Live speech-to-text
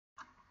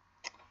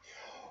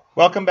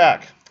Welcome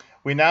back.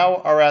 We now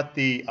are at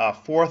the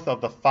fourth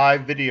of the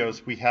 5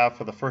 videos we have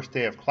for the first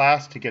day of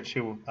class to get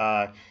you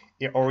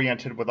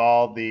oriented with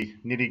all the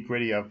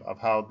nitty-gritty of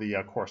how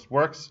the course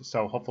works.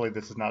 So hopefully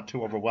this is not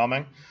too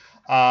overwhelming.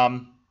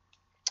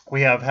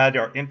 We have had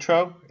our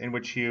intro in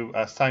which you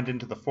signed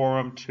into the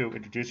forum to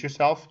introduce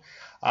yourself.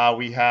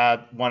 We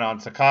had one on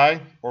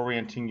Sakai,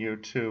 orienting you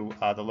to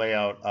the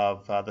layout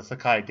of the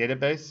Sakai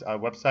database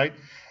website.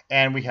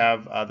 And we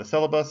have the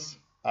syllabus,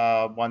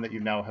 one that you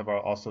now have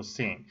also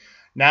seen.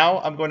 Now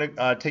I'm going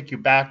to take you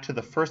back to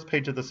the first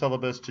page of the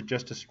syllabus to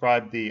just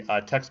describe the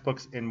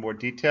textbooks in more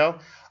detail.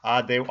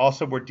 They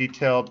also were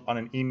detailed on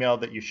an email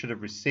that you should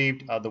have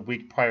received the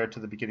week prior to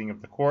the beginning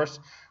of the course.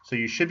 So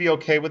you should be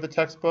okay with the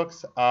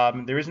textbooks.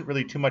 There isn't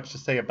really too much to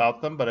say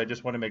about them, but I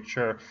just want to make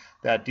sure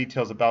that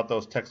details about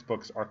those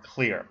textbooks are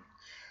clear.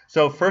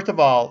 So first of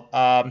all,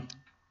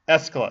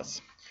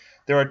 Aeschylus.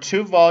 There are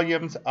 2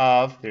 volumes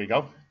of, there you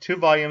go, 2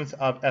 volumes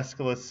of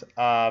Aeschylus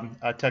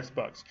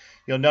textbooks.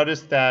 You'll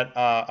notice that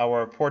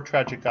our poor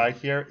tragic guy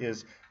here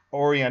is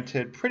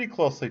oriented pretty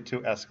closely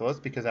to Aeschylus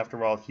because,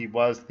 after all, he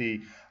was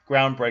the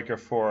groundbreaker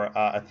for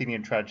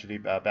Athenian tragedy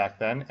back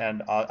then.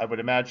 And I would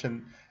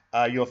imagine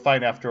you'll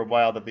find after a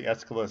while that the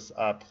Aeschylus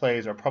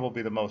plays are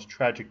probably the most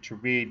tragic to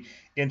read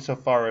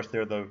insofar as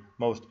they're the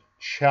most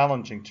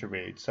challenging to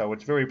read. So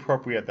it's very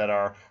appropriate that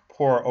our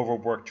poor,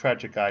 overworked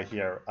tragic guy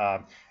here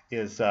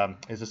is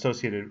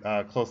associated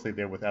closely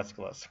there with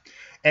Aeschylus.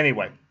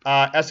 Anyway,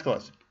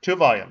 Aeschylus, 2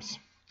 volumes,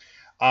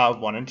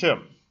 1 and 2.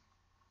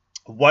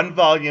 One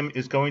volume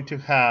is going to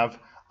have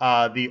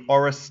the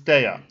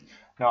Oresteia.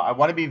 Now, I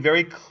want to be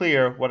very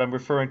clear what I'm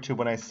referring to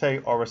when I say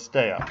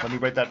Oresteia. Let me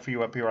write that for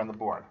you up here on the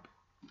board.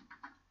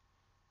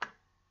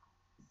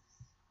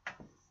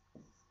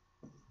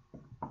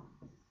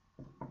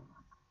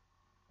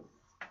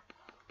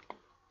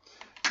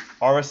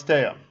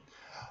 Oresteia.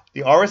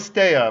 The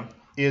Oresteia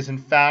is in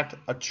fact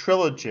a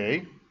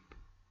trilogy,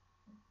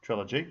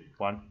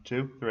 1,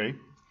 2, 3,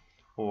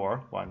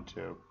 or 1,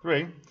 2,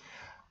 3,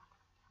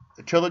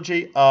 a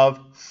trilogy of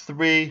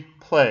 3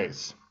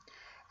 plays.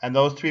 And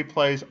those 3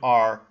 plays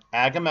are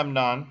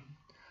Agamemnon,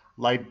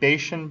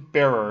 Libation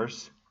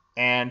Bearers,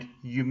 and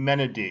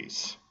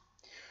Eumenides.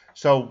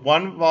 So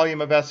one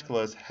volume of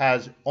Aeschylus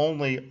has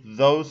only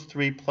those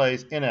 3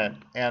 plays in it,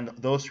 and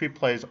those 3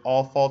 plays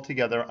all fall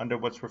together under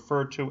what's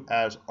referred to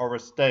as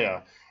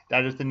Oresteia.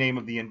 That is the name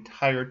of the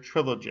entire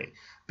trilogy.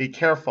 Be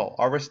careful,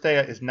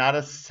 Oresteia is not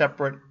a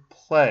separate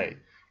play.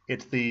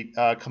 It's the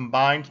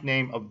combined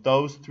name of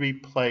those 3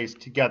 plays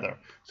together.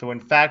 So in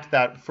fact,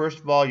 that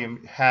first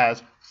volume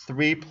has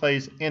 3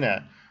 plays in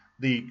it,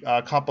 the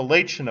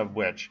compilation of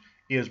which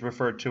is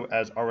referred to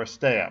as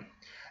Oresteia.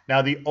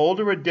 Now, the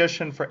older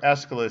edition for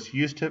Aeschylus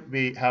used to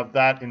have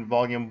that in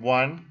volume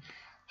 1.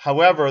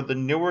 However, the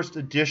newest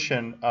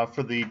edition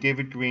for the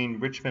David Green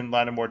Richmond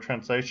Lattimore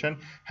translation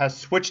has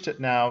switched it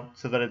now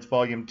so that it's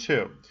volume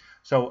 2.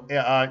 So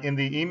in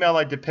the email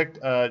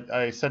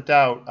I sent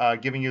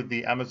out giving you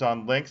the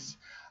Amazon links,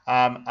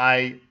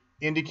 I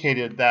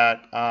indicated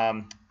that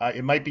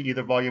it might be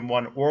either volume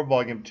 1 or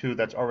volume 2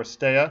 that's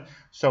Oresteia.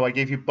 So I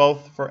gave you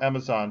both for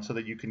Amazon so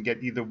that you can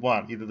get either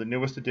one, either the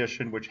newest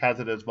edition, which has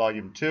it as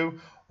volume 2,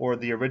 or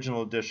the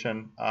original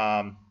edition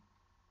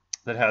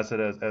that has it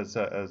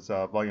as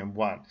volume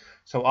 1.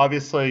 So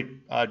obviously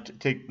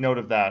take note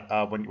of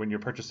that when you're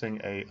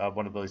purchasing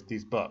one of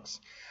these books.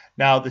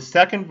 Now the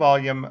second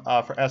volume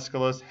for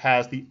Aeschylus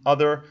has the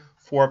other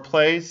 4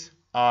 plays.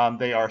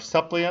 They are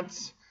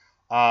Suppliants,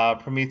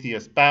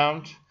 Prometheus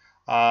Bound,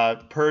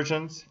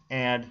 Persians,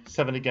 and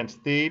 7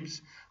 Against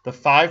Thebes. The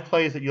 5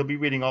 plays that you'll be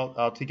reading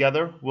all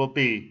together will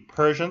be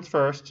Persians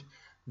first,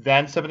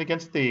 then 7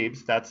 Against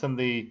Thebes. That's in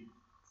the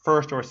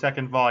first or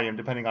second volume,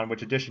 depending on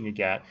which edition you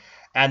get.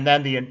 And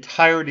then the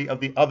entirety of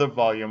the other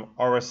volume,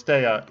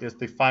 Oresteia, is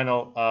the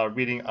final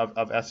reading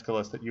of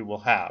Aeschylus that you will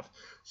have.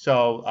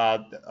 So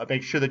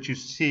make sure that you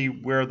see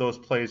where those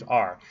plays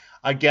are.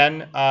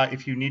 Again,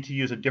 if you need to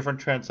use a different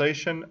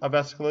translation of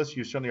Aeschylus,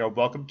 you certainly are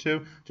welcome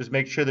to. Just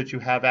make sure that you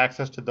have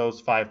access to those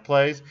 5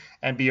 plays,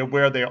 and be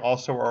aware they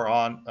also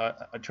are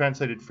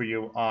translated for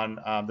you on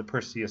the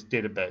Perseus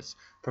database,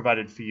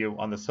 provided for you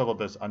on the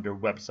syllabus under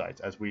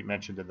websites, as we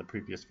mentioned in the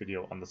previous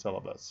video on the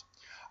syllabus.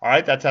 All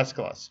right, that's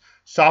Aeschylus.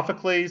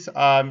 Sophocles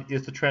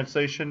is the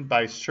translation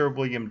by Sir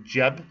William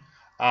Jebb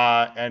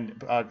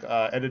and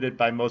edited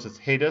by Moses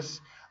Haydas.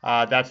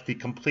 That's the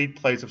complete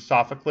plays of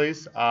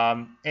Sophocles.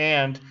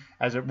 And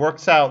as it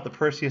works out, the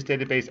Perseus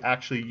database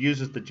actually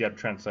uses the Jebb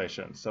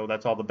translation, so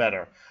that's all the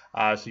better.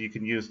 So you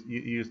can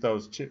use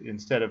those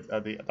instead of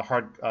the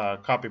hard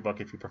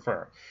copybook if you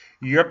prefer.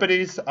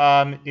 Euripides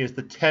is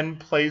the 10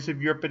 plays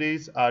of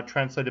Euripides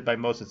translated by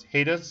Moses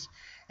Haydas.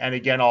 And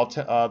again, all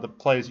the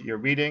plays that you're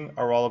reading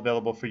are all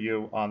available for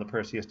you on the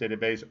Perseus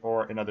database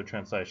or in other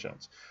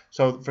translations.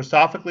 So for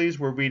Sophocles,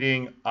 we're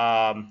reading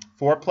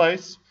 4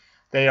 plays.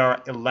 They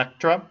are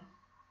Electra,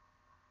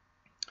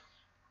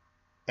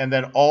 and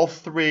then all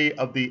 3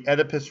 of the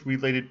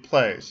Oedipus-related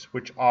plays,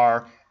 which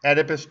are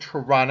Oedipus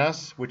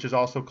Tyrannus, which is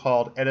also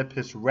called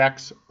Oedipus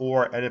Rex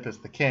or Oedipus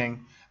the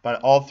King,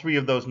 but all three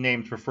of those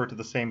names refer to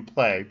the same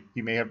play.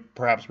 You may have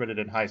perhaps read it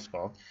in high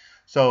school.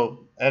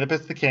 So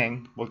Oedipus the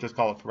King, we'll just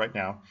call it for right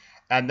now,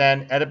 and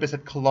then Oedipus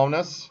at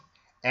Colonus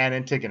and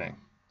Antigone.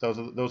 Those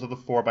are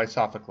the four by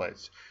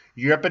Sophocles.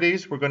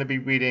 Euripides, we're going to be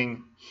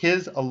reading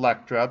his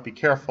Electra. Be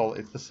careful,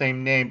 it's the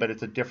same name, but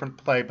it's a different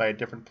play by a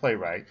different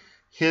playwright.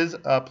 His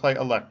play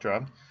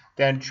Electra.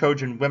 Then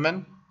Trojan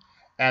Women,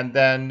 and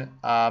then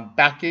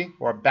Bacchae,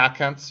 or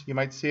Bacchantes, you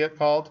might see it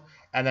called,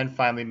 and then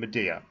finally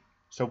Medea.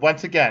 So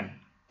once again,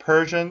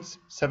 Persians,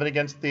 7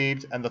 Against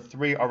Thebes, and the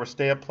 3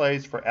 Oresteia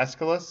plays for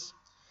Aeschylus,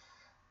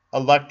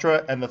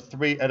 Electra and the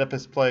 3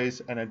 Oedipus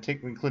plays, and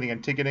including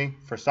Antigone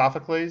for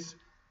Sophocles,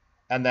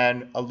 and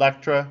then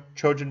Electra,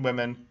 Trojan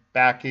Women,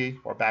 Bacchae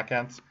or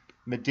Bacchantes,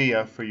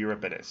 Medea for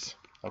Euripides.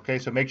 Okay,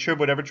 so make sure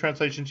whatever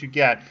translations you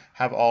get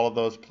have all of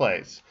those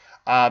plays.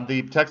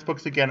 The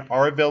textbooks, again,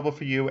 are available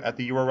for you at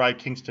the URI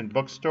Kingston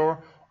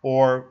bookstore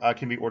or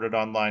can be ordered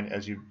online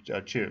as you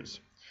choose.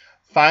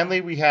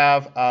 Finally, we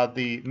have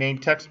the main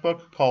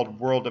textbook called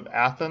World of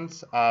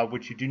Athens,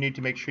 which you do need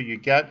to make sure you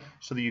get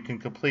so that you can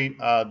complete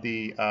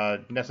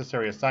the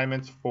necessary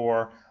assignments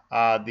for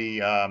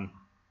the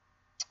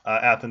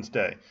Athens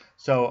Day.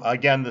 So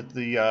again,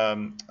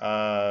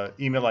 the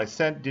email I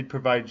sent did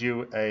provide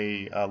you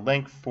a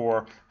link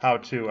for how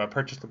to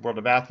purchase the World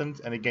of Athens,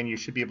 and again, you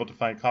should be able to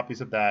find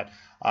copies of that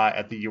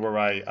at the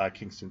URI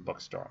Kingston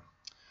bookstore.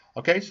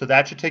 Okay, so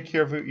that should take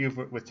care of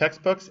you with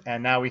textbooks,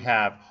 and now we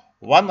have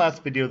one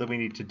last video that we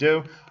need to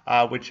do,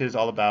 which is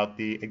all about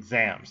the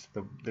exams,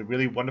 the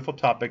really wonderful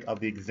topic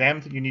of the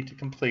exams that you need to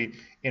complete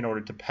in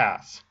order to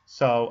pass.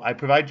 So I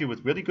provide you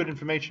with really good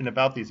information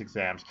about these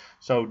exams,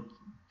 so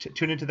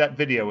tune into that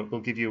video. It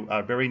will give you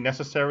very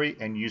necessary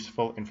and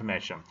useful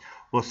information.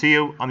 We'll see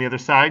you on the other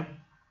side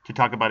to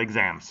talk about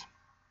exams.